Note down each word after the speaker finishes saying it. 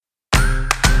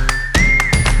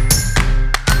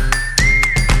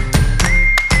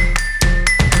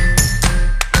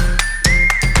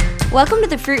Welcome to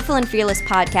the Fruitful and Fearless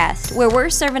podcast, where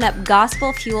we're serving up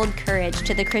gospel-fueled courage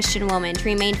to the Christian woman to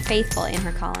remain faithful in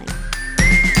her calling.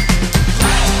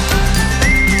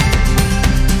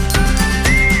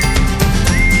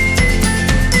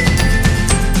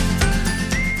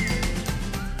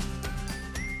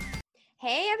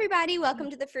 Hey everybody, welcome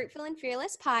to the Fruitful and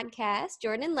Fearless podcast.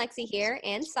 Jordan and Lexi here,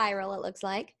 and Cyril, it looks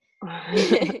like.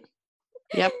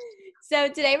 Yep. So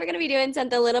today we're going to be doing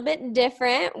something a little bit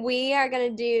different. We are going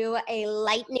to do a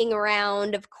lightning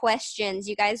round of questions.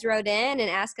 You guys wrote in and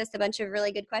asked us a bunch of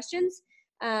really good questions.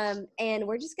 And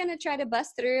we're just going to try to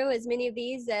bust through as many of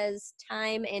these as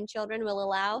time and children will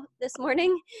allow this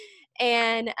morning.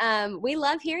 And we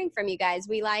love hearing from you guys.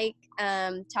 We like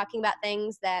talking about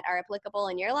things that are applicable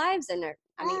in your lives. And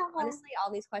honestly,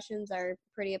 all these questions are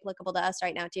pretty applicable to us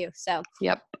right now too. So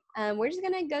Yep. we're just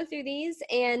going to go through these.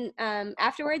 And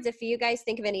afterwards, if you guys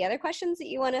think of any other questions that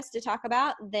you want us to talk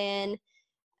about, then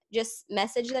just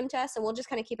message them to us. And we'll just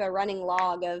kind of keep a running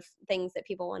log of things that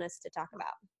people want us to talk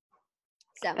about.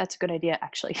 So That's a good idea,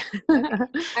 actually. Okay.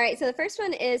 All right. So the first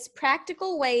one is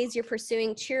practical ways you're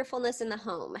pursuing cheerfulness in the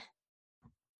home.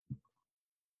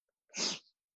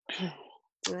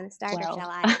 You want to start or shall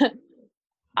I?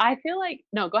 I feel like,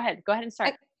 no, go ahead and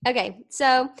start. Okay.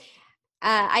 So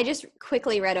I just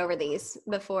quickly read over these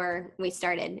before we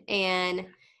started, and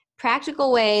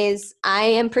practical ways I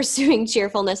am pursuing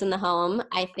cheerfulness in the home.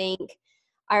 I think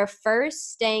are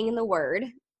first staying in the Word.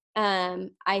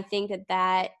 I think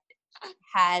that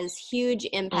has huge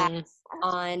impacts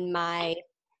on my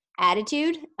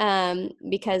attitude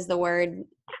because the Word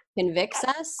convicts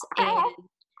us and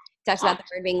talks about the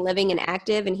Word being living and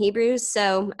active in Hebrews.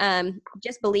 So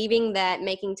just believing that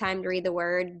making time to read the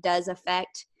Word does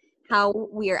affect how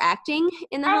we are acting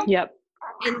in the home. Yep.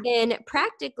 And then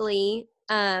practically,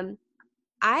 I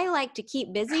like to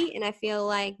keep busy, and I feel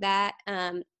like that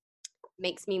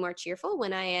makes me more cheerful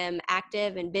when I am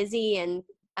active and busy and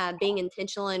being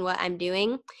intentional in what I'm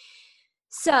doing.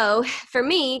 So for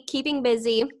me, keeping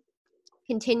busy,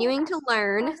 continuing to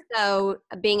learn, so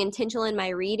being intentional in my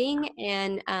reading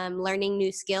and learning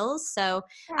new skills. So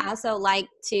I also like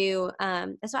to,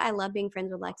 that's why I love being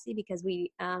friends with Lexi, because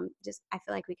we I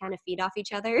feel like we kind of feed off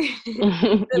each other.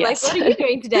 Yes. Like, what are you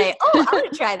doing today? Oh, I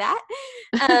want to try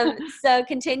that. So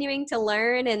continuing to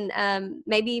learn and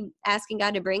maybe asking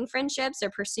God to bring friendships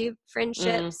or pursue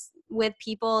friendships with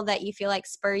people that you feel like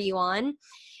spur you on.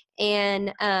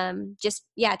 And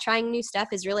trying new stuff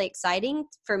is really exciting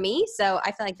for me. So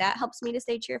I feel like that helps me to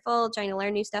stay cheerful, trying to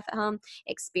learn new stuff at home,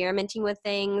 experimenting with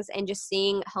things, and just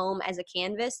seeing home as a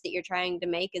canvas that you're trying to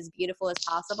make as beautiful as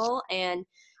possible. And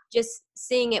just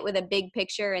seeing it with a big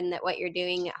picture, and that what you're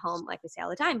doing at home, like we say all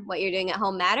the time, what you're doing at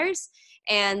home matters,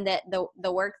 and that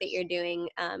the work that you're doing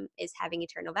is having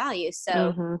eternal value.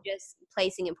 So just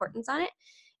placing importance on it,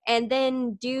 and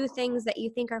then do things that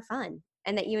you think are fun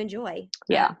and that you enjoy.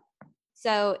 Yeah.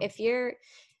 So if you're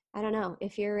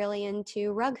really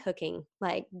into rug hooking,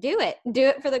 like do it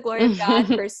for the glory of God,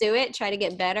 pursue it, try to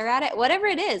get better at it, whatever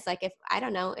it is. Like I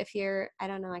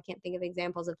can't think of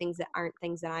examples of things that aren't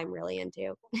things that I'm really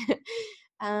into.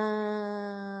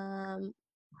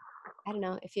 I don't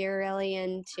know if you're really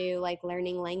into like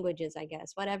learning languages, I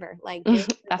guess, whatever, like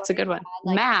that's a good one.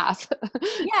 Like, math.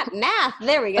 Yeah. Math.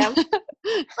 There we go.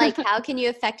 Like, how can you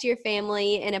affect your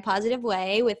family in a positive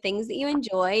way with things that you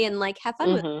enjoy and like have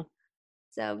fun with them?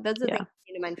 So those are the things that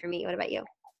came to mind for me. What about you?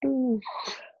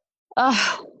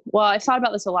 Well, I thought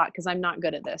about this a lot because I'm not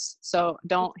good at this. So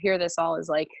don't hear this all as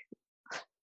like,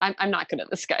 I'm not good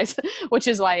at this, guys, which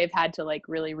is why I've had to like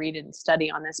really read and study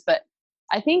on this. But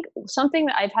I think something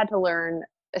that I've had to learn,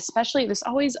 especially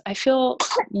I feel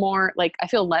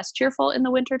less cheerful in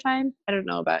the wintertime. I don't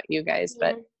know about you guys,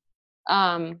 but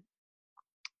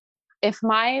if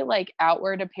my like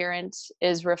outward appearance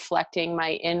is reflecting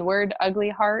my inward ugly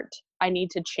heart, I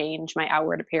need to change my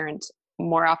outward appearance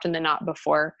more often than not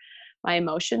before my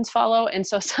emotions follow. And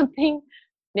so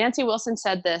Nancy Wilson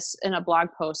said this in a blog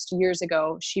post years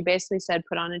ago. She basically said,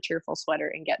 put on a cheerful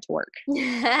sweater and get to work.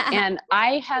 And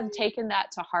I have taken that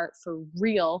to heart for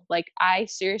real. Like I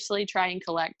seriously try and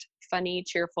collect funny,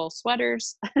 cheerful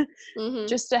sweaters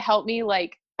just to help me.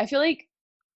 Like, I feel like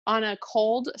on a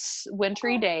cold,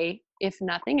 wintry day, if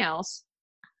nothing else,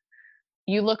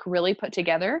 you look really put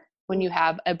together when you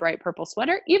have a bright purple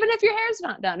sweater, even if your hair's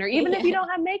not done, or even if you don't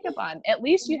have makeup on, at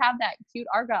least you have that cute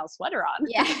Argyle sweater on.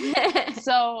 Yeah.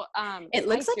 So it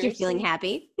looks like you're feeling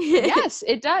happy. Yes,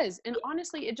 it does. And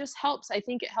honestly, it just helps. I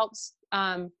think it helps.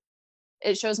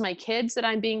 It shows my kids that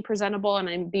I'm being presentable and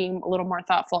I'm being a little more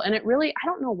thoughtful. And it really, I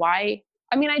don't know why.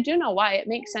 I mean, I do know why. It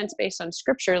makes sense based on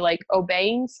scripture, like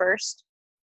obeying first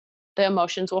the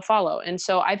emotions will follow. And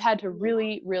so I've had to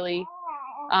really, really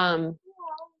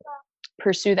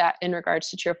pursue that in regards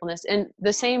to cheerfulness. And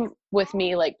the same with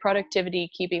me, like productivity,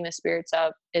 keeping the spirits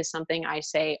up is something I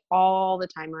say all the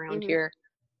time around here,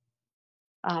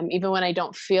 even when I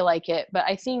don't feel like it. But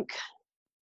I think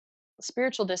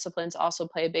spiritual disciplines also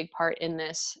play a big part in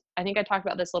this. I think I talked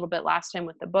about this a little bit last time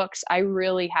with the books. I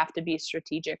really have to be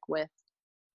strategic with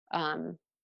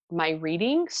my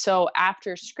reading. So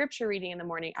after scripture reading in the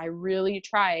morning, I really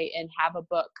try and have a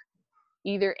book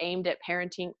either aimed at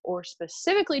parenting or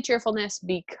specifically cheerfulness,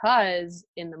 because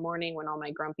in the morning when all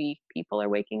my grumpy people are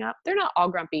waking up, they're not all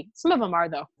grumpy. Some of them are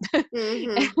though.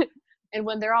 And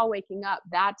when they're all waking up,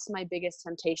 that's my biggest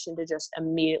temptation, to just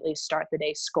immediately start the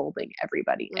day scolding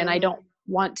everybody. And I don't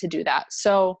want to do that.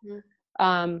 So,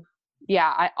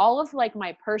 all of like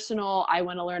my personal, I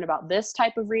want to learn about this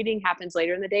type of reading happens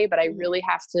later in the day, but I really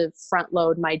have to front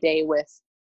load my day with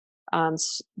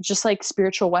just like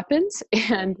spiritual weapons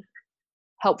and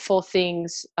helpful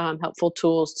things, helpful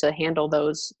tools to handle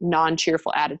those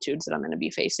non-cheerful attitudes that I'm going to be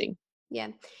facing. Yeah.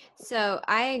 So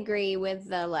I agree with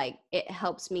the, like, it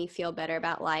helps me feel better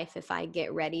about life if I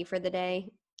get ready for the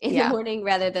day in the morning,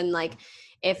 rather than like,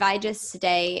 if I just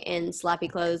stay in sloppy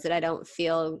clothes that I don't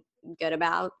feel good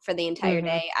about for the entire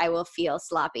day, I will feel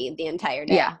sloppy the entire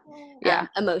day.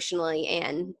 Emotionally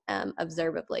and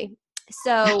observably.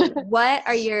 So what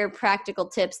are your practical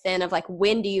tips then of like,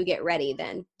 when do you get ready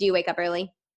then? Do you wake up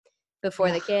early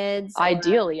before the kids?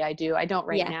 Ideally I do. I don't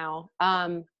right now.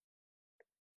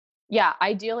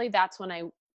 Ideally that's when I,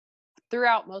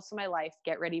 throughout most of my life,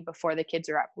 get ready before the kids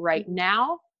are up. Right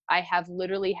now, I have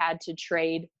literally had to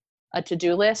trade a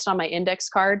to-do list on my index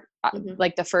card.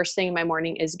 Like the first thing in my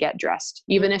morning is get dressed.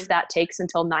 Even if that takes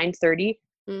until 9:30,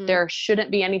 there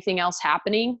shouldn't be anything else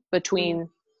happening between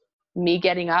me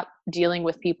getting up, dealing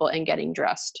with people, and getting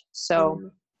dressed. So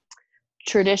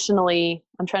traditionally,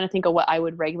 I'm trying to think of what I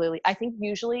would regularly, I think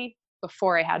usually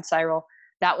before I had Cyril,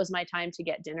 that was my time to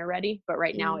get dinner ready. But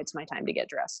right now it's my time to get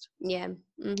dressed. Yeah.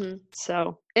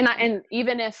 So, and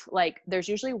even if like, there's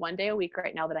usually one day a week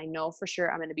right now that I know for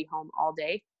sure I'm going to be home all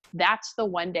day. That's the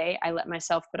one day I let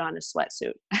myself put on a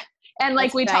sweatsuit. And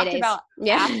like we talked about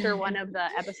after one of the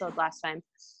episodes last time,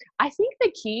 I think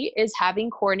the key is having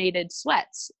coordinated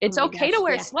sweats. It's okay to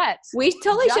wear sweats. We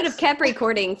totally should have kept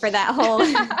recording for that whole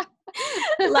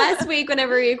last week.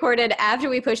 Whenever we recorded, after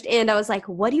we pushed end, I was like,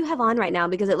 what do you have on right now?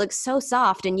 Because it looks so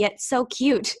soft and yet so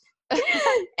cute.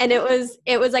 And it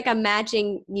was like a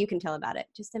matching, you can tell about it.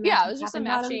 Just a matching, it was just a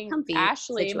matching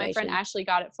Ashley situation. My friend Ashley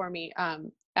got it for me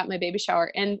at my baby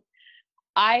shower. And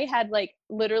I had like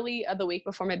literally the week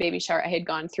before my baby shower, I had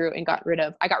gone through and I got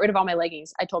rid of all my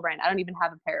leggings. I told Brian, I don't even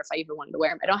have a pair if I even wanted to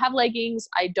wear them. I don't have leggings.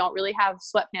 I don't really have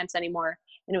sweatpants anymore.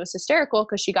 And it was hysterical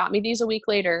because she got me these a week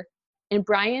later, and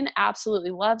Brian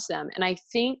absolutely loves them. And I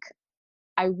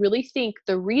really think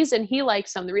the reason he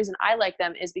likes them, the reason I like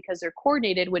them, is because they're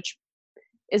coordinated, which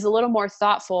is a little more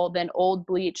thoughtful than old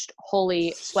bleached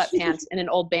holy sweatpants and an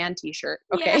old band t-shirt.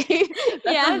 Okay.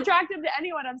 That's not attractive to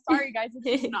anyone. I'm sorry guys.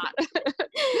 It's just not.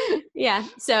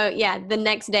 So the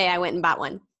next day I went and bought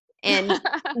one. And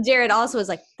Jared also was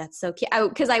like, that's so cute.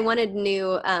 Because I wanted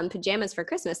new pajamas for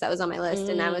Christmas. That was on my list.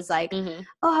 And I was like, oh,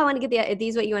 I want to get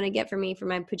these what you want to get for me for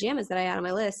my pajamas that I had on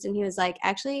my list. And he was like,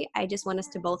 actually, I just want us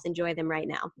to both enjoy them right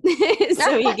now.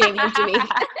 So he gave them to me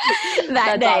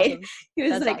that day. Awesome. He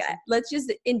was like, awesome. Let's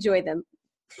just enjoy them.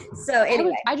 So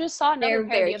anyway. I just saw another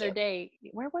pair the other day.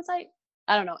 Where was I?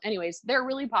 I don't know. Anyways, they're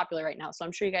really popular right now. So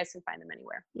I'm sure you guys can find them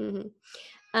anywhere.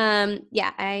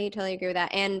 I totally agree with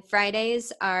that. And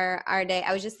Fridays are our day.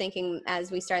 I was just thinking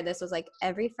as we started this, was like,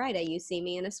 every Friday you see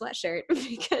me in a sweatshirt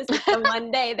because it's the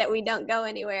one day that we don't go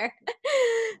anywhere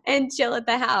and chill at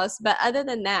the house. But other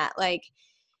than that, like,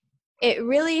 it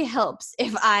really helps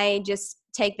if I just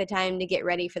take the time to get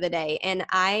ready for the day. And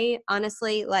I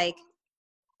honestly, like,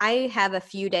 I have a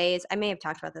few days, I may have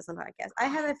talked about this on the podcast. I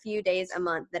have a few days a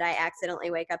month that I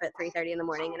accidentally wake up at 3:30 in the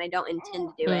morning, and I don't intend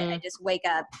to do it. I just wake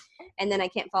up and then I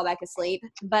can't fall back asleep.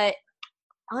 But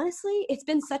honestly, it's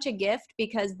been such a gift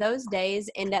because those days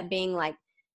end up being like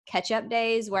catch-up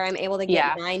days where I'm able to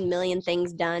get 9 million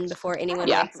things done before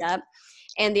anyone wakes up.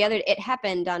 And it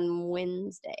happened on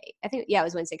Wednesday. I think, it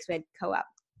was Wednesday because we had co-op.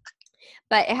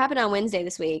 But it happened on Wednesday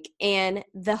this week, and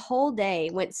the whole day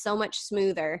went so much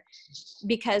smoother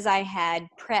because I had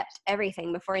prepped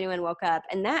everything before anyone woke up,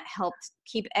 and that helped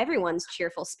keep everyone's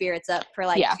cheerful spirits up for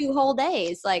like 2 whole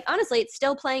days. Like, honestly, it's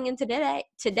still playing into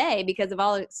today because of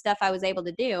all the stuff I was able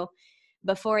to do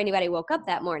before anybody woke up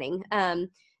that morning.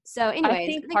 So anyways, I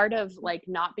think part of like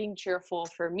not being cheerful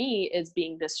for me is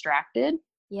being distracted.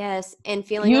 Yes, and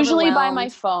feeling Usually by my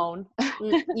overwhelmed.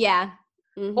 phone. Yeah.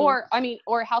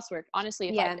 Or housework. Honestly,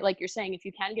 if I, Yeah. like you're saying, if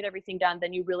you can get everything done,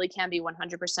 then you really can be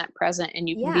 100% present and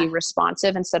you can be Yeah.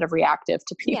 responsive instead of reactive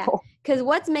to Yeah. people. Because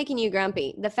what's making you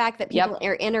grumpy? The fact that Yep. people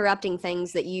are interrupting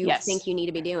things that you think Yes. you need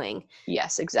to be doing.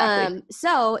 Yes, exactly.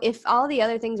 So if all the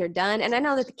other things are done, and I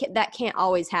know that that can't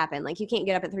always happen, like you can't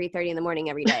get up at 3:30 in the morning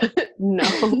every day, No.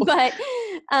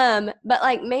 but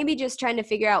like maybe just trying to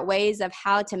figure out ways of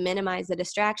how to minimize the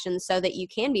distractions so that you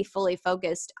can be fully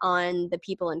focused on the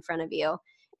people in front of you.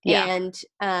 Yeah. And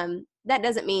that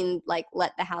doesn't mean like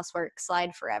let the housework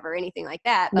slide forever or anything like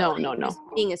that, but No, like no, no. just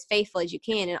being as faithful as you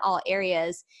can in all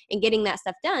areas and getting that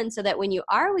stuff done so that when you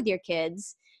are with your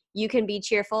kids, you can be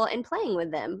cheerful and playing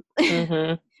with them.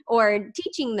 Mm-hmm. Or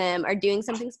teaching them or doing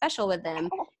something special with them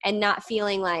and not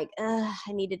feeling like, I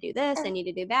need to do this, I need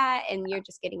to do that, and you're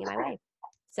just getting in my way.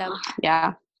 So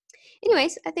Yeah.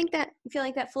 anyways, I feel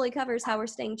like that fully covers how we're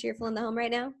staying cheerful in the home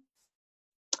right now.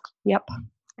 Yep.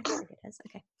 I feel like it does.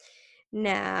 Okay.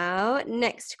 Now,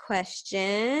 next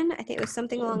question. I think it was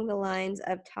something along the lines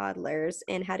of toddlers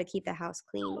and how to keep the house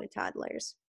clean with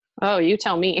toddlers. Oh, you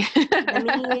tell me.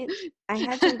 I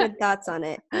had some good thoughts on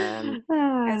it. I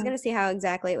was going to see how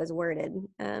exactly it was worded.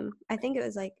 I think it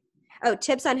was like,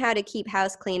 tips on how to keep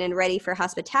house clean and ready for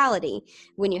hospitality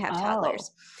when you have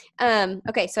toddlers.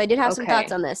 Okay, so I did have some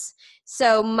thoughts on this.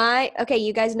 So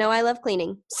you guys know I love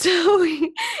cleaning. So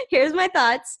here's my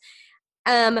thoughts.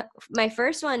 My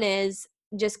first one is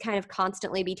just kind of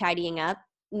constantly be tidying up,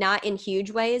 not in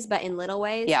huge ways, but in little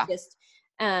ways. Yeah. Just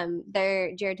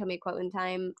Jared told me a quote one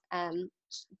time,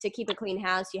 to keep a clean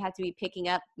house, you have to be picking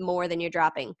up more than you're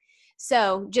dropping.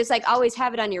 So just like always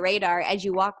have it on your radar as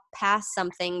you walk past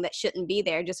something that shouldn't be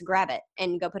there, just grab it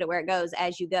and go put it where it goes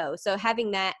as you go. So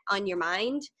having that on your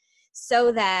mind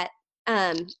so that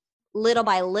little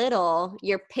by little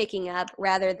you're picking up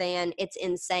rather than it's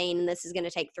insane and this is going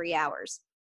to take 3 hours.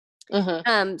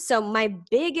 Mm-hmm. So my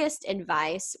biggest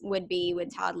advice would be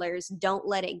with toddlers, don't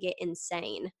let it get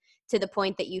insane to the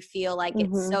point that you feel like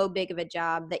it's so big of a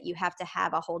job that you have to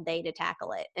have a whole day to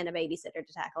tackle it and a babysitter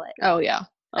to tackle it. Oh yeah.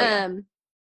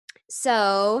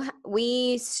 So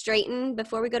we straighten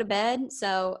before we go to bed.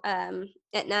 So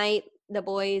at night, the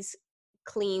boys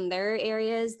clean their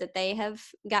areas that they have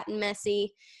gotten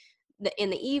messy. In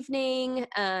the evening,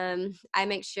 I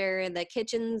make sure the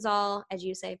kitchen's all, as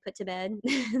you say, put to bed.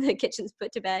 The kitchen's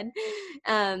put to bed.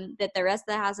 That the rest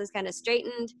of the house is kind of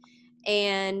straightened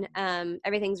and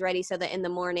everything's ready so that in the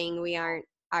morning we aren't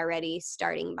already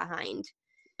starting behind.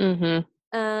 Mm-hmm.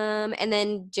 And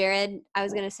then Jared, I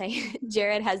was gonna say,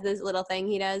 Jared has this little thing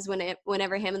he does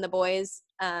whenever him and the boys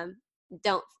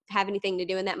don't have anything to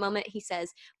do in that moment. He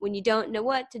says, "When you don't know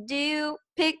what to do,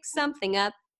 pick something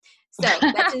up." So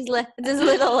that's his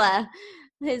little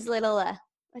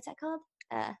what's that called?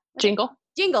 Jingle.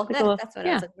 Jingle. That's what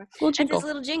I was looking for. Little That's jingle. his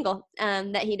little jingle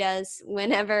that he does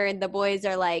whenever the boys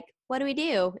are like, "What do we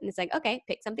do?" And it's like, "Okay,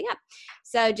 pick something up."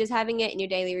 So just having it in your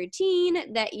daily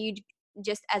routine that you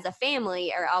just as a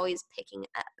family are always picking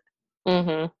up.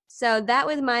 Mm-hmm. So that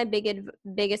was my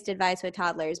biggest advice with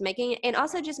toddlers, and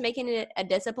also just making it a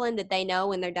discipline that they know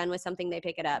when they're done with something, they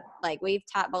pick it up. Like we've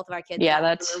taught both of our kids from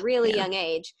a really young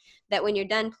age that when you're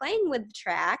done playing with the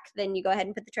track, then you go ahead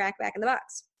and put the track back in the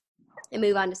box and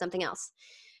move on to something else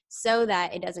so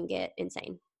that it doesn't get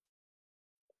insane.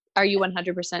 Are you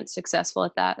 100% successful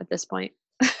at that at this point?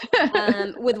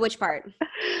 With which part?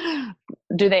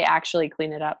 Do they actually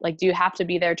clean it up? Like, do you have to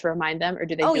be there to remind them or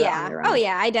do they do it on their own? Oh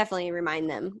yeah, I definitely remind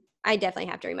them. I definitely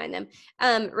have to remind them.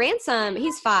 Ransom,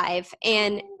 he's 5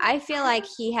 and I feel like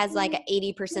he has like an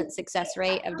 80% success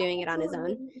rate of doing it on his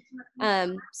own.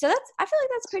 So I feel like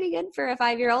that's pretty good for a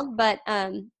 5-year-old, but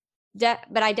I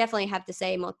definitely have to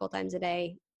say multiple times a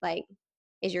day, like,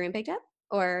 is your room picked up?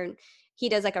 Or he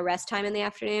does like a rest time in the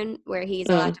afternoon where he's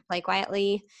allowed to play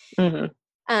quietly. Mm-hmm.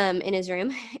 In his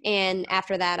room. And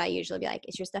after that, I usually be like,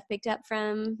 is your stuff picked up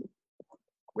from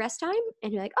rest time?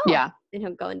 And he'll be like, oh, yeah. And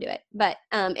he'll go and do it. But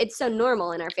it's so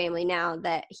normal in our family now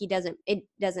that it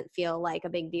doesn't feel like a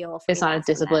big deal. It's not a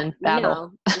discipline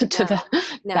battle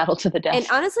battle to the death. And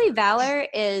honestly, Valor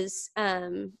is,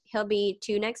 he'll be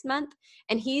 2 next month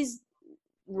and he's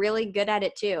really good at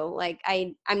it too. Like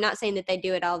I'm not saying that they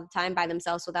do it all the time by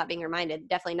themselves without being reminded.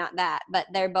 Definitely not that, but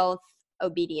they're both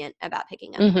obedient about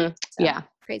picking up. Mm-hmm. So, yeah.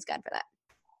 Praise God for that.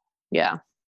 Yeah.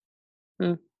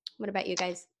 What about you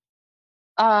guys?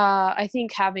 I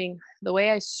think having the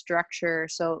way I structure,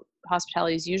 so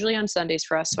hospitality is usually on Sundays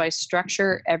for us. So I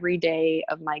structure every day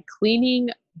of my cleaning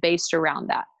based around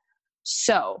that.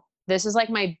 So this is like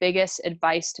my biggest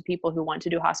advice to people who want to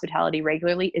do hospitality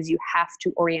regularly is you have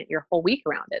to orient your whole week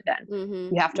around it then.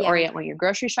 Mm-hmm. You have to orient when you're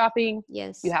grocery shopping.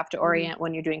 Yes. You have to orient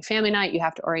when you're doing family night. You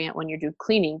have to orient when you're doing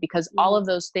cleaning, because all of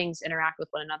those things interact with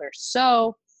one another.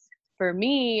 So for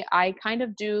me, I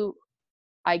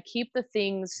keep the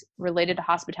things related to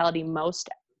hospitality most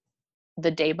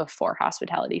the day before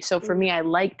hospitality. So for me, I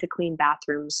like to clean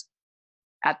bathrooms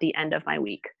at the end of my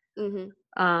week.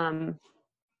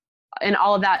 And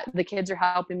all of that, the kids are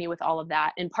helping me with all of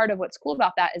that. And part of what's cool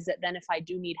about that is that then if I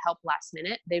do need help last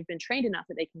minute, they've been trained enough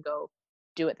that they can go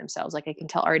do it themselves. Like I can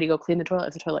tell Ari to go clean the toilet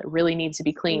if the toilet really needs to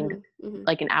be cleaned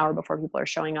like an hour before people are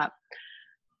showing up.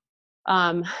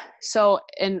 So,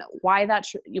 and why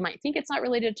you might think it's not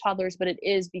related to toddlers, but it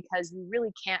is, because you really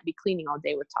can't be cleaning all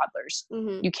day with toddlers.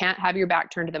 You can't have your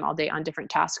back turned to them all day on different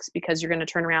tasks, because you're going to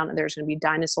turn around and there's going to be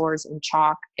dinosaurs and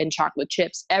chalk and chocolate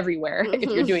chips everywhere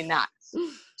if you're doing that.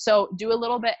 So do a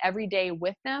little bit every day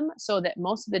with them, so that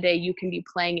most of the day you can be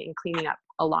playing and cleaning up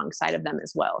alongside of them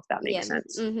as well, if that makes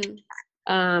sense.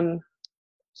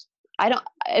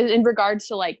 In regards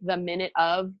to like the minute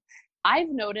of, I've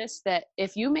noticed that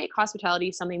if you make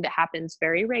hospitality something that happens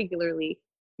very regularly,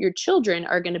 your children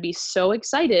are going to be so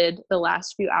excited the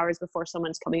last few hours before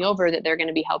someone's coming over that they're going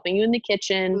to be helping you in the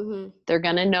kitchen. They're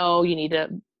going to know you need to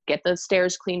get the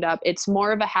stairs cleaned up. It's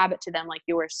more of a habit to them. Like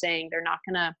you were saying, they're not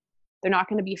going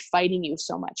to be fighting you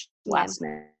so much last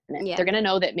minute. They're going to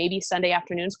know that maybe Sunday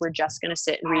afternoons, we're just going to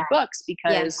sit and read books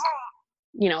because,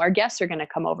 our guests are going to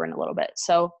come over in a little bit.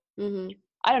 So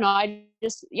I don't know.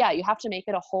 You have to make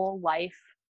it a whole life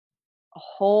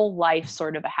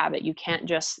sort of a habit. You can't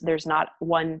there's not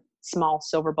one small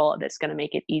silver bullet that's going to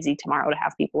make it easy tomorrow to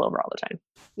have people over all the time.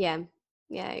 Yeah.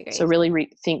 Yeah, I agree. So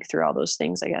really think through all those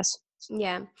things, I guess.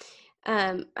 Yeah.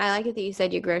 I like it that you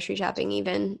said your grocery shopping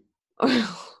even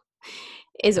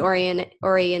is oriented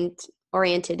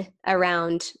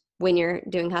around when you're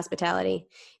doing hospitality,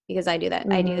 because I do that.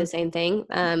 I do the same thing.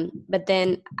 But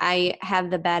then I have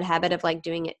the bad habit of like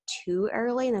doing it too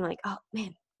early, and then I'm like, oh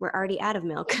man, we're already out of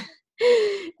milk.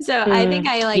 So I think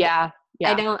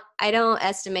I don't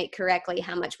estimate correctly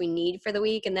how much we need for the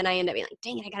week, and then I end up being like,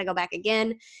 dang it, I gotta go back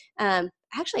again.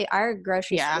 Actually, our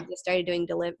grocery store just started doing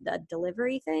the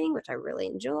delivery thing, which I really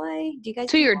enjoy. Do you guys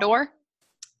to your door?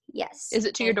 Yes. Is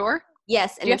it to your door?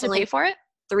 Yes. And do you have to pay for it?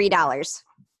 $3.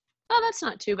 Oh, that's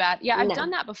not too bad. Yeah, I've done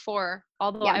that before.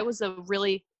 Although I was a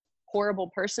really horrible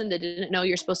person that didn't know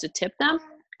you're supposed to tip them.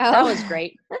 Oh. That was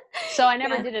great. So I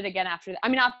never did it again after that. I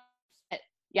mean, I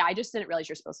just didn't realize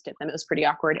you're supposed to tip them. It was pretty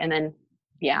awkward. And then,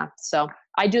 so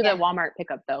I do the Walmart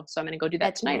pickup though. So I'm going to go do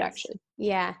that tonight, actually.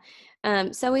 Yeah.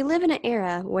 So we live in an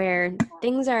era where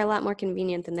things are a lot more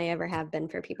convenient than they ever have been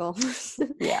for people.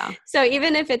 Yeah. So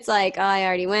even if it's like, oh, I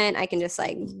already went, I can just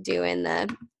like do in the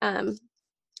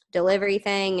delivery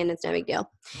thing, and it's no big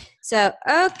deal. So,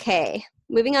 okay.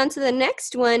 Moving on to the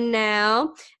next one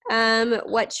now.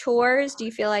 What chores do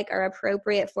you feel like are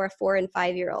appropriate for a 4 and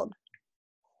 5-year-old?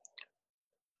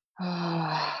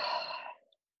 Gosh.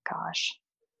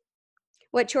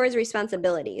 What chores,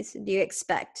 responsibilities do you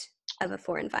expect of a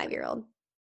 4 and 5-year-old?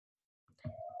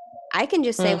 I can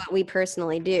just say what we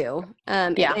personally do.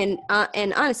 And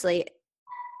honestly,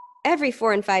 every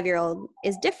 4 and 5-year-old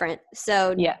is different.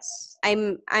 So yes,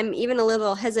 I'm even a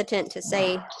little hesitant to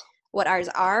say what ours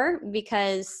are,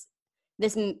 because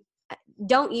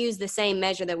don't use the same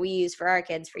measure that we use for our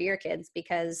kids for your kids,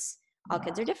 because all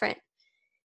kids are different.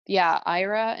 Yeah,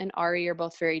 Ira and Ari are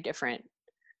both very different.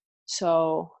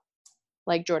 So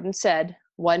like Jordan said,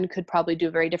 one could probably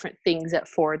do very different things at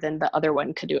 4 than the other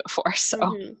one could do at 4.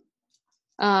 So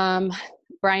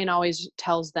Brian always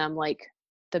tells them like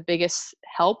the biggest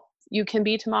help you can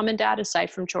be to mom and dad aside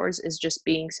from chores is just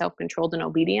being self-controlled and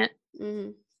obedient.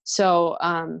 So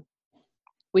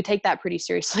we take that pretty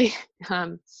seriously.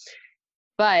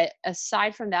 But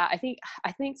aside from that, I think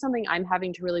something I'm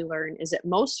having to really learn is that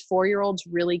most 4-year-olds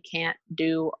really can't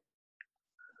do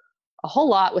a whole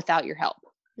lot without your help.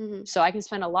 So I can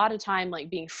spend a lot of time like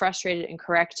being frustrated and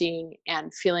correcting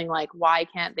and feeling like, why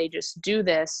can't they just do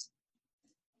this?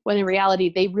 When in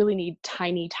reality, they really need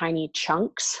tiny, tiny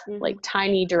chunks, like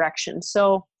tiny directions.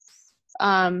 So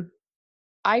Ari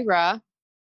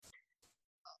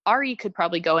could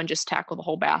probably go and just tackle the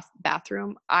whole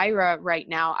bathroom. Ira, right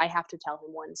now, I have to tell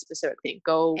him one specific thing.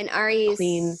 Go and Ari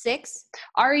clean. Is 6?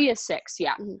 Ari is 6,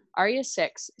 yeah. Ari is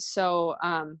 6. So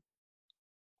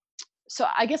so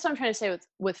I guess what I'm trying to say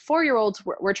with 4-year-olds,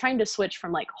 we're trying to switch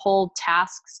from like whole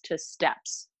tasks to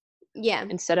steps. Yeah.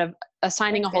 Instead of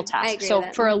assigning a whole task. So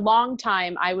for a long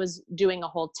time, I was doing a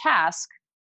whole task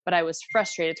but I was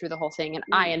frustrated through the whole thing, and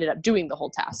I ended up doing the whole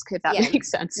task, if that Yeah. makes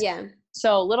sense. Yeah.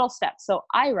 So little steps. So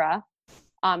Ira,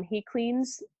 he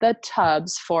cleans the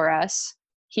tubs for us.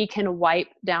 He can wipe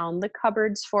down the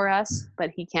cupboards for us, but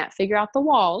he can't figure out the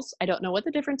walls. I don't know what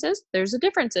the difference is. There's a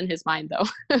difference in his mind, though.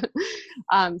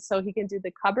 So he can do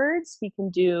the cupboards. He can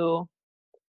do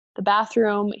the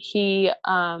bathroom.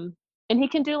 And he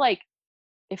can do, like,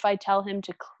 if I tell him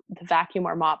to vacuum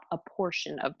or mop a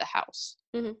portion of the house.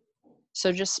 Mm-hmm.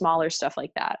 So just smaller stuff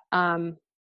like that. I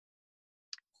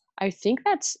think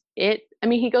that's it. I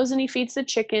mean, he goes and he feeds the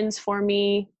chickens for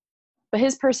me. But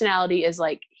his personality is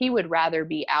like, he would rather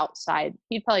be outside.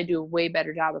 He'd probably do a way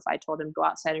better job if I told him go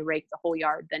outside and rake the whole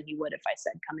yard than he would if I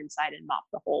said come inside and mop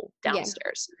the whole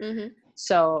downstairs. Yeah. Mm-hmm.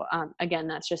 So again,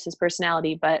 that's just his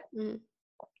personality. But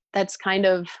that's kind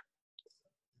of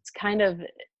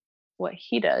what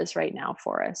he does right now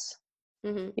for us.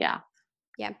 Mm-hmm. Yeah.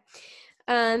 Yeah.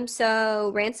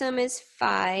 So Ransom is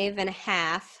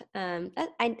 5.5.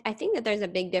 I think that there's a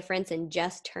big difference in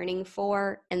just turning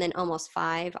 4 and then almost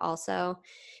 5 also.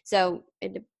 So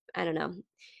I don't know.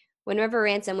 Whenever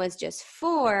Ransom was just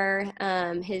 4,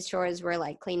 his chores were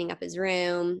like cleaning up his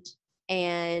room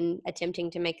and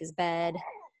attempting to make his bed,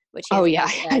 which he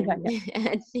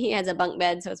he has a bunk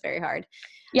bed, so it's very hard.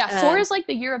 Yeah, 4 is like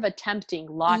the year of attempting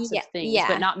lots of things,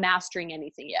 but not mastering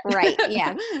anything yet. Right,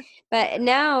 yeah. But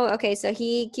now, okay, so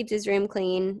he keeps his room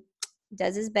clean,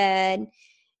 does his bed,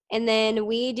 and then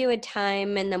we do a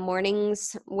time in the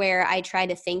mornings where I try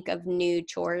to think of new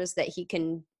chores that he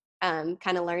can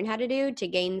kind of learn how to do to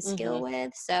gain skill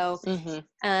with. So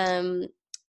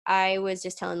I was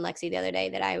just telling Lexi the other day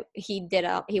that he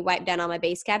wiped down all my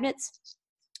base cabinets,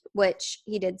 which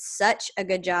he did such a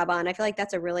good job on. I feel like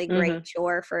that's a really great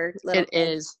chore for little kids. It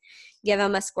is. Give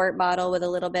him a squirt bottle with a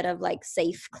little bit of like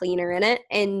safe cleaner in it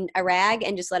and a rag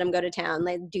and just let him go to town.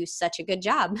 They do such a good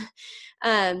job.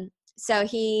 So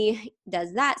he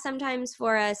does that sometimes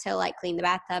for us. He'll like clean the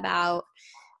bathtub out.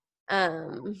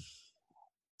 And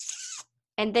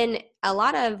then a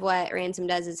lot of what Ransom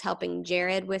does is helping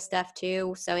Jared with stuff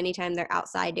too. So anytime they're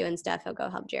outside doing stuff, he'll go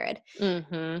help Jared.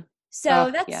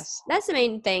 So that's the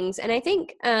main things. And I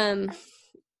think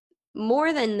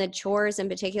more than the chores in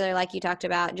particular, like you talked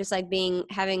about, just like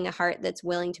having a heart that's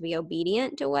willing to be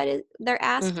obedient to what they're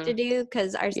asked to do,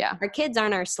 because our kids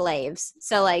aren't our slaves.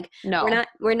 So like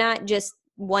we're not just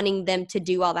wanting them to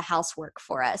do all the housework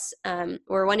for us.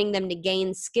 We're wanting them to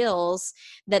gain skills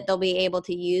that they'll be able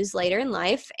to use later in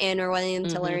life, and we're wanting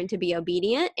them to learn to be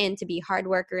obedient and to be hard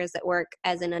workers that work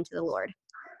as in unto the Lord.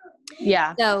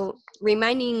 Yeah. So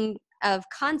reminding of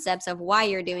concepts of why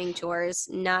you're doing chores,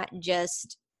 not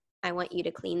just, I want you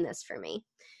to clean this for me.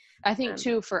 I think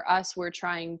too, for us, we're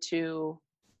trying to,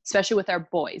 especially with our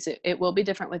boys, it will be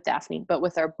different with Daphne, but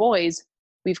with our boys,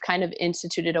 we've kind of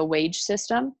instituted a wage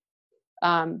system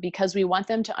because we want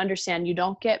them to understand you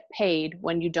don't get paid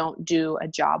when you don't do a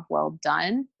job well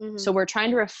done. So we're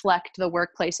trying to reflect the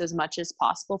workplace as much as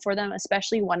possible for them,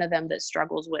 especially one of them that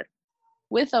struggles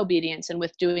with obedience and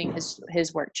with doing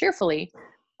his work cheerfully.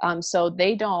 So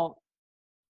they don't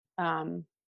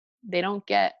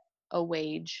get a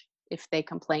wage if they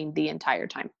complain the entire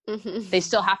time. They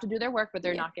still have to do their work, but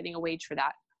they're not getting a wage for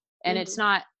that. And it's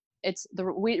the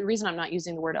reason I'm not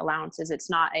using the word allowance is it's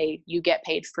not you get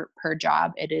paid per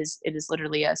job. It is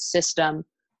literally a system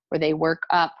where they work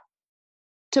up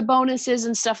to bonuses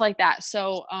and stuff like that.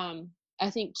 So I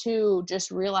think too,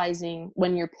 just realizing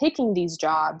when you're picking these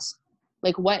jobs,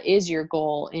 like, what is your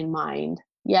goal in mind?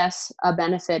 Yes, a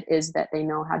benefit is that they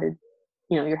know how to,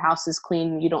 your house is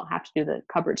clean. You don't have to do the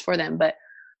cupboards for them, but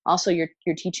also you're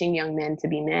teaching young men to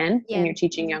be men, and you're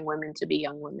teaching young women to be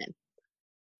young women.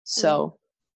 So.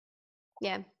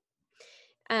 Yeah.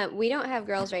 We don't have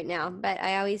girls right now, but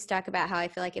I always talk about how I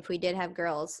feel like if we did have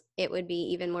girls, it would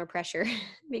be even more pressure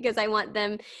because I want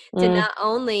them to not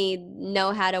only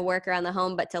know how to work around the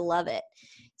home, but to love it.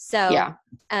 So,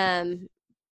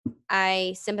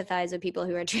 I sympathize with people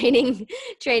who are training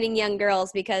young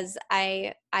girls because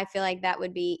I feel like that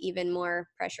would be even more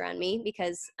pressure on me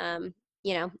because, I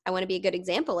want to be a good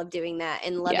example of doing that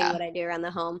and loving what I do around the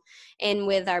home. And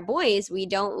with our boys, we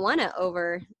don't want to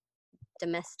over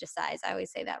domesticize. I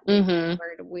always say that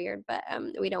word weird, but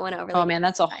we don't want to overly. Oh man,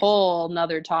 that's a whole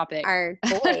nother topic. Our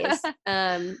boys,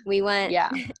 we want. Yeah.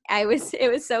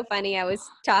 It was so funny. I was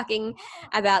talking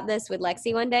about this with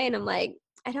Lexi one day, and I'm like,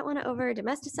 I don't want to over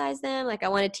domesticize them. Like, I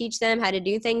want to teach them how to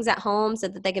do things at home so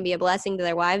that they can be a blessing to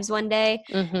their wives one day.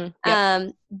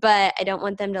 But I don't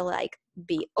want them to like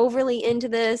be overly into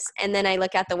this. And then I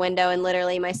look out the window and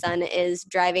literally my son is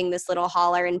driving this little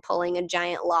hauler and pulling a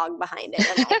giant log behind it.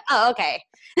 I'm like, oh, okay.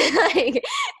 Like,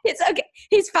 it's okay.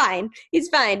 He's fine. He's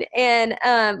fine. And,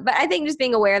 but I think just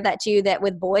being aware of that too, that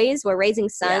with boys, we're raising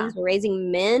sons, we're raising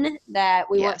men, that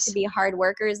we want to be hard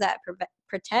workers that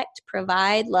protect,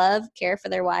 provide, love, care for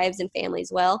their wives and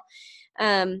families well.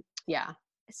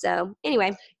 So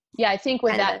anyway. Yeah, I think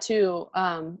with that too,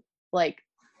 like,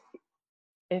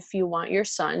 if you want your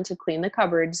son to clean the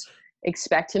cupboards,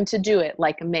 expect him to do it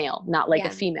like a male, not like a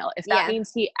female. If that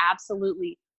means he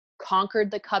absolutely conquered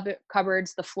the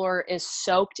cupboards, the floor is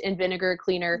soaked in vinegar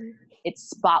cleaner, it's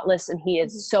spotless, and he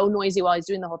is so noisy while he's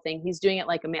doing the whole thing, he's doing it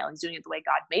like a male. He's doing it the way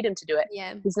God made him to do it.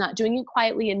 He's not doing it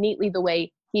quietly and neatly the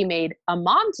way he made a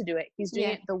mom to do it. He's doing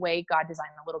it the way God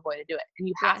designed the little boy to do it. And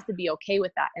you have to be okay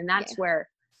with that. And that's where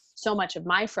so much of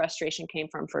my frustration came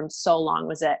from so long,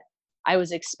 was that I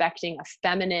was expecting a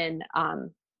feminine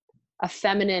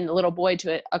little boy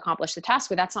to accomplish the task,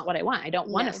 but that's not what I want. I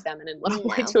don't want a feminine little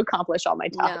boy to accomplish all my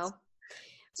tasks.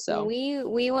 So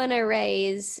we want to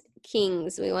raise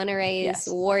kings. We want to raise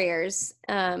warriors.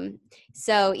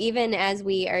 So even as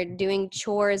we are doing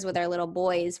chores with our little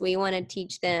boys, we want to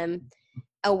teach them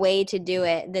a way to do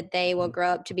it that they will grow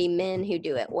up to be men who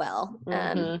do it well,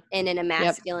 and in a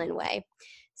masculine way.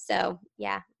 So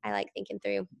I like thinking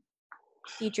through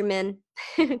future men.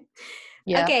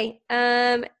 Okay.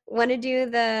 Want to do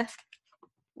the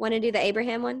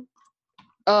Abraham one?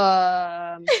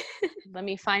 Let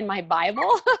me find my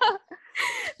Bible.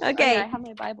 Okay. I have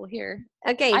my Bible here.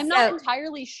 Okay. I'm not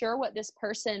entirely sure what this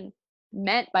person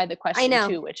meant by the question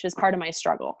too, which is part of my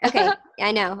struggle. Okay.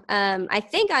 I know. I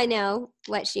think I know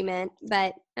what she meant,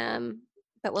 but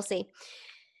we'll see.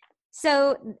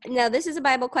 So now this is a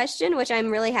Bible question, which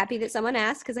I'm really happy that someone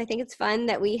asked, because I think it's fun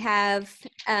that we have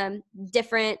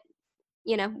different,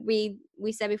 we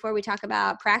said before, we talk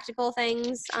about practical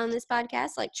things on this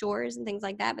podcast, like chores and things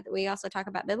like that, but we also talk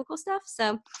about biblical stuff.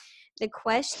 So the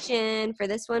question for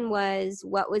this one was,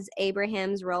 what was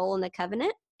Abraham's role in the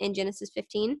covenant in Genesis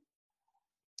 15?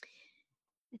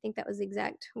 I think that was the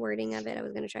exact wording of it. I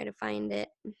was going to try to find it.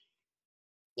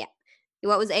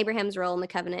 What was Abraham's role in the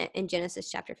covenant in Genesis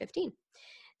chapter 15?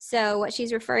 So what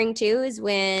she's referring to is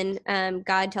when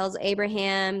God tells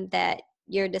Abraham that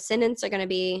your descendants are going to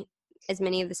be as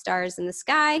many of the stars in the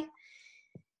sky.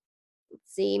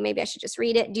 Let's see, maybe I should just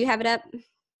read it. Do you have it up?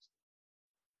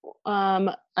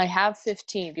 I have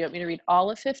 15. Do you want me to read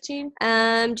all of 15?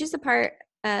 Just the part,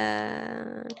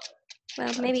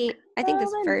 maybe, I think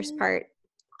this first part,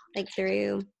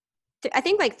 through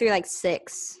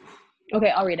 6. Okay,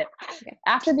 I'll read it. Okay.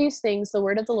 After these things, the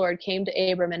word of the Lord came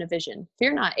to Abram in a vision.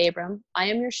 Fear not, Abram. I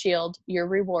am your shield. Your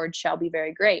reward shall be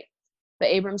very great.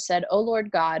 But Abram said, O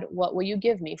Lord God, what will you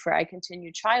give me? For I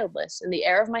continue childless, and the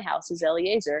heir of my house is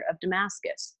Eliezer of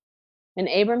Damascus. And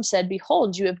Abram said,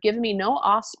 Behold, you have given me no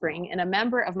offspring, and a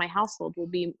member of my household will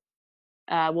be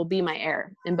my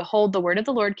heir. And behold, the word of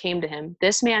the Lord came to him.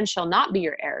 This man shall not be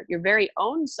your heir. Your very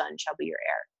own son shall be your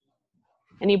heir.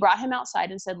 And he brought him outside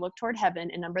and said, Look toward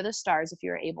heaven and number the stars if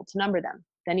you are able to number them.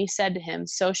 Then he said to him,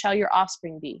 So shall your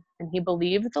offspring be. And he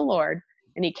believed the Lord,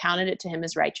 and he counted it to him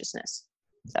as righteousness.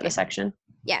 Is that a section?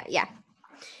 Yeah.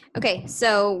 Okay,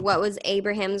 so what was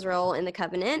Abraham's role in the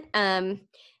covenant?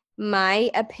 My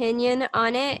opinion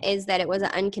on it is that it was an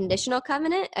unconditional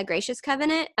covenant, a gracious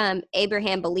covenant.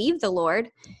 Abraham believed the Lord.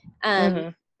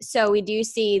 So we do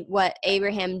see what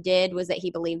Abraham did was that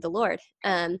he believed the Lord.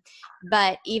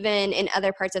 But even in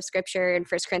other parts of Scripture, in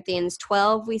 1 Corinthians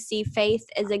 12, we see faith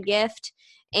as a gift.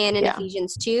 And in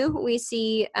Ephesians 2, we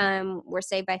see we're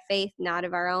saved by faith, not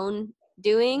of our own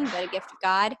doing, but a gift of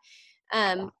God.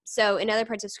 So in other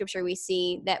parts of Scripture, we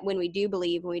see that when we do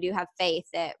believe, when we do have faith,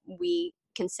 that we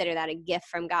consider that a gift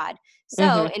from God.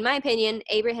 So in my opinion,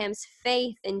 Abraham's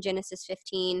faith in Genesis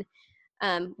 15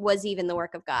 was even the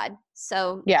work of God.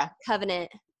 So covenant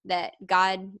that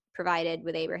God provided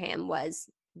with Abraham was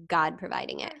God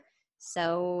providing it.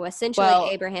 So essentially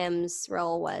Abraham's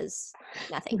role was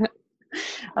nothing.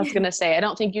 I was going to say, I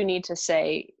don't think you need to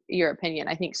say your opinion.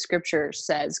 I think Scripture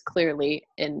says clearly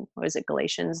in,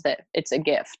 Galatians, that it's a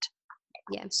gift.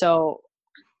 Yeah. So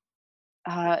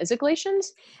is it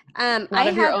Galatians? Not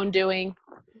of your own doing.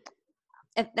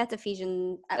 That's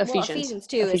Ephesians. Ephesians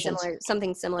 2 is similar,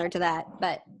 something similar to that,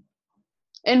 but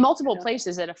in multiple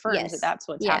places it affirms that that's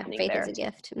what's happening faith there. Is a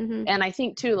gift. And I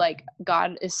think too,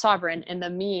 God is sovereign, and the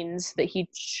means that he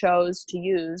chose to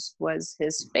use was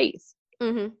his faith.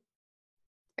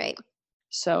 Right.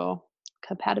 So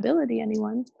compatibility,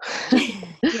 anyone?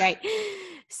 Right.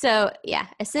 So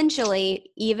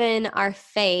essentially, even our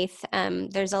faith,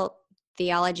 there's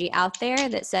theology out there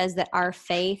that says that our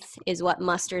faith is what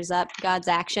musters up God's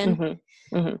action.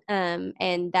 Mm-hmm. Mm-hmm.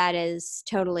 And that is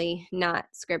totally not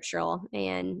scriptural.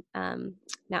 And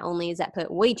not only is that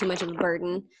put way too much of a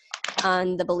burden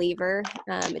on the believer,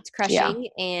 it's crushing,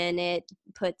 and it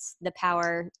puts the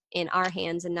power in our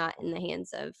hands and not in the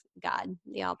hands of God,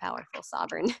 the all-powerful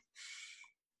sovereign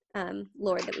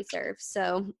Lord that we serve.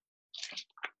 So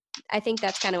I think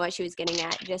that's kind of what she was getting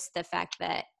at, just the fact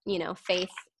that, you know,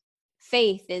 faith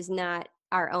is not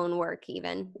our own work,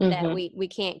 even that we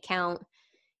can't count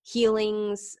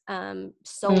healings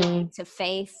solely to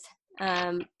faith,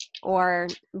 or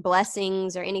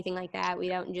blessings or anything like that. We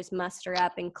don't just muster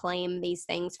up and claim these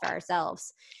things for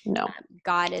ourselves. No.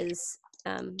 God is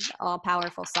the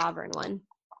all-powerful sovereign one.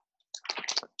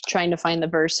 Trying to find the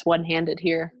verse one-handed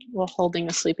here while holding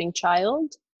a sleeping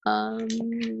child,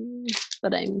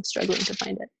 but I'm struggling to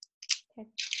find it. Okay.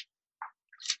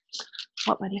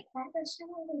 What, buddy?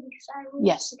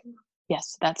 Yes,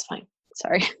 that's fine.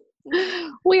 Sorry.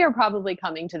 We are probably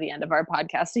coming to the end of our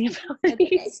podcasting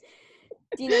abilities. Okay.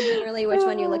 Do you know generally which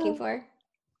one you're looking for?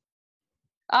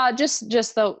 Just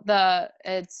the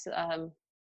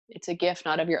it's a gift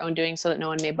not of your own doing, so that no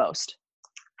one may boast.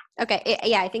 Okay.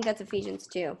 Yeah, I think that's Ephesians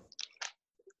 2.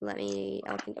 I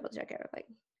can double check it real quick.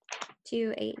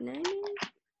 2:8-9.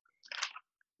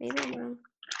 Maybe I'm wrong.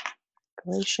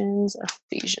 Galatians,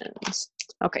 Ephesians.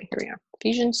 Okay, here we are.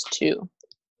 Ephesians 2.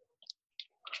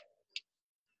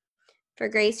 For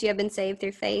grace you have been saved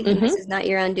through faith, and this is not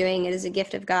your own doing. It is a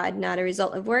gift of God, not a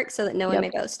result of work, so that no one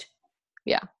may boast.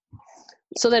 Yeah.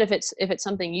 So that if it's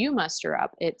something you muster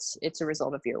up, it's a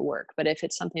result of your work. But if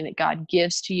it's something that God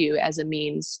gives to you as a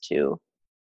means to,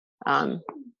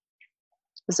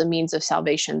 as a means of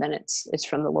salvation, then it's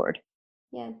from the Lord.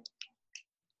 Yeah.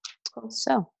 Cool.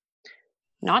 So,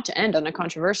 not to end on a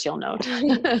controversial note.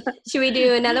 Should we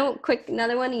do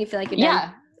another one? You feel like you're done?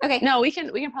 Yeah. Okay. No, we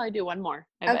can probably do one more.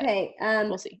 Okay.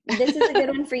 We'll see. This is a good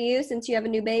one for you since you have a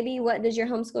new baby. What does your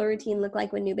homeschool routine look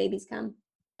like when new babies come?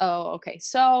 Oh, okay.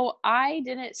 So I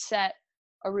didn't set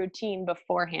a routine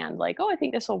beforehand, like, oh, I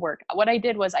think this will work. What I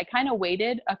did was I kind of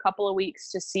waited a couple of weeks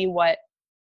to see what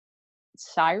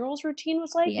Cyril's routine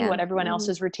was like and what everyone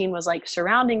else's routine was like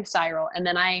surrounding Cyril. And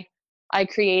then I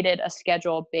created a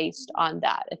schedule based on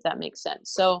that, if that makes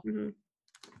sense. So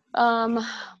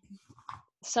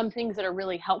some things that are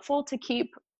really helpful to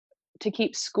keep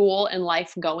school and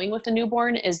life going with a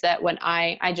newborn is that when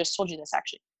I just told you this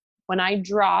actually, when I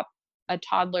drop a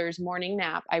toddler's morning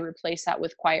nap, I replace that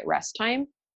with quiet rest time.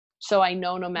 So I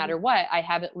know no matter what, I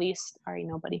have at least,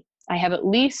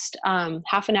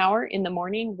 half an hour in the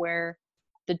morning where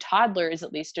the toddler is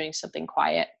at least doing something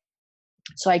quiet.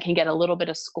 So I can get a little bit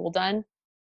of school done.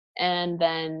 And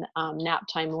then nap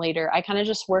time later, I kind of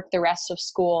just work the rest of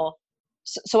school.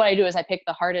 So what I do is I pick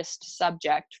the hardest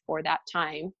subject for that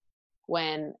time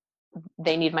when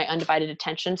they need my undivided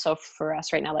attention. So for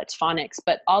us right now, that's phonics,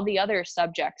 but all the other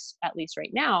subjects, at least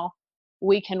right now,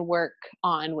 we can work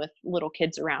on with little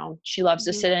kids around. She loves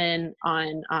to sit in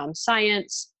on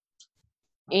science,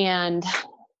 and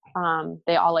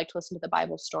they all like to listen to the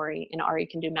Bible story, and Ari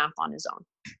can do math on his own.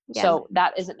 Yeah. So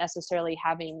that isn't necessarily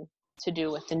having to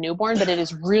do with the newborn, but it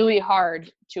is really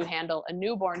hard to handle a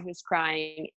newborn who's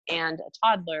crying and a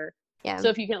toddler. Yeah. So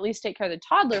if you can at least take care of the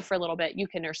toddler for a little bit, you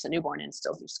can nurse the newborn and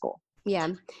still do school. Yeah.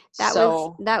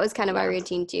 That was kind of our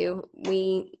routine too.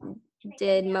 We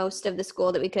did most of the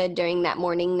school that we could during that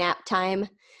morning nap time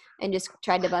and just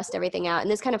tried to bust everything out. And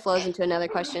this kind of flows into another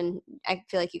question. I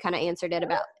feel like you kind of answered it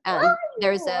about,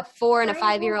 there's a 4 and a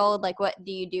 5-year-old. Like, what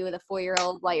do you do with a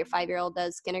 4-year-old while your 5-year-old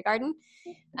does kindergarten?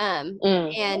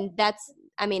 And that's,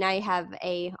 I have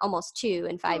a almost 2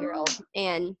 and 5-year-old,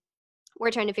 and we're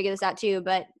trying to figure this out too,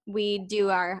 but we do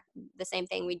the same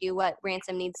thing. We do what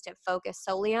Ransom needs to focus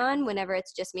solely on whenever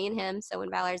it's just me and him. So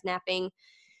when Valor's napping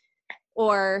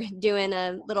or doing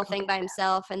a little thing by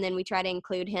himself, and then we try to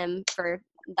include him for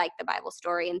like the Bible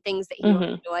story and things that he will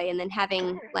enjoy. And then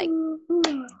having like,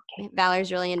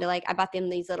 Valor's really into, like, I bought them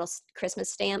these little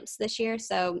Christmas stamps this year.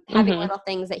 So having little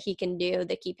things that he can do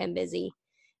that keep him busy.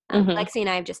 Lexi and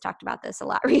I have just talked about this a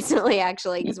lot recently,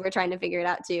 actually, because we're trying to figure it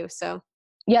out too. So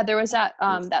yeah, there was that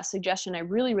suggestion. I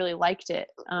really, really liked it,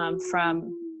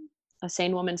 from A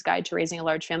Sane Woman's Guide to Raising a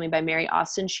Large Family by Mary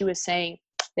Austin. She was saying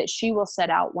that she will set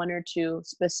out 1 or 2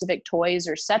 specific toys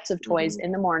or sets of toys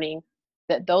in the morning,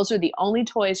 that those are the only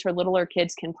toys her littler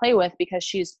kids can play with, because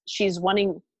she's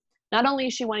wanting, not only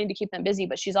is she wanting to keep them busy,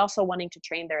 but she's also wanting to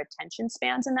train their attention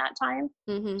spans in that time.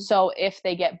 So if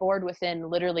they get bored within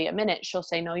literally a minute, she'll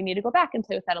say, no, you need to go back and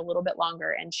play with that a little bit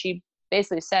longer. And she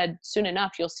basically said soon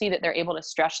enough, you'll see that they're able to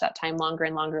stretch that time longer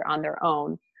and longer on their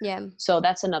own. Yeah. So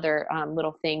that's another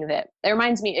little thing that it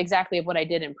reminds me exactly of what I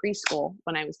did in preschool.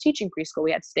 When I was teaching preschool,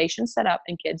 we had stations set up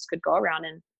and kids could go around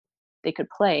and they could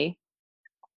play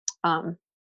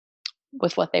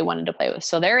with what they wanted to play with.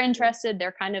 So they're interested,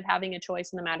 they're kind of having a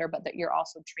choice in the matter, but that you're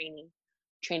also training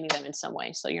them in some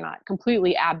way. So you're not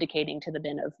completely abdicating to the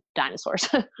bin of dinosaurs.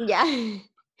 Yeah.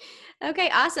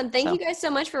 Okay, awesome. Thank you guys so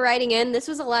much for writing in. This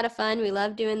was a lot of fun. We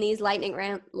love doing these lightning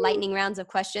rounds of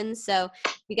questions. So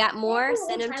if you got more,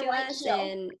 send them to us,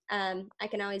 and I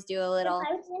can always do a little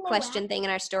question thing in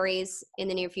our stories in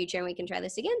the near future, and we can try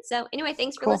this again. So anyway,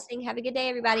 thanks for listening. Have a good day,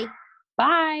 everybody.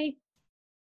 Bye.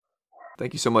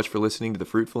 Thank you so much for listening to the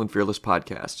Fruitful and Fearless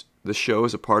podcast. This show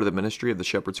is a part of the ministry of the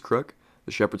Shepherd's Crook.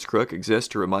 The Shepherd's Crook exists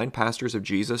to remind pastors of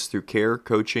Jesus through care,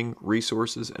 coaching,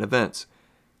 resources, and events.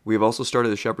 We have also started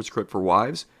the Shepherd's Crook for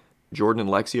Wives. Jordan and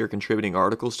Lexi are contributing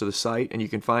articles to the site, and you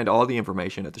can find all the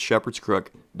information at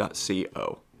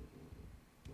theshepherdscrook.co.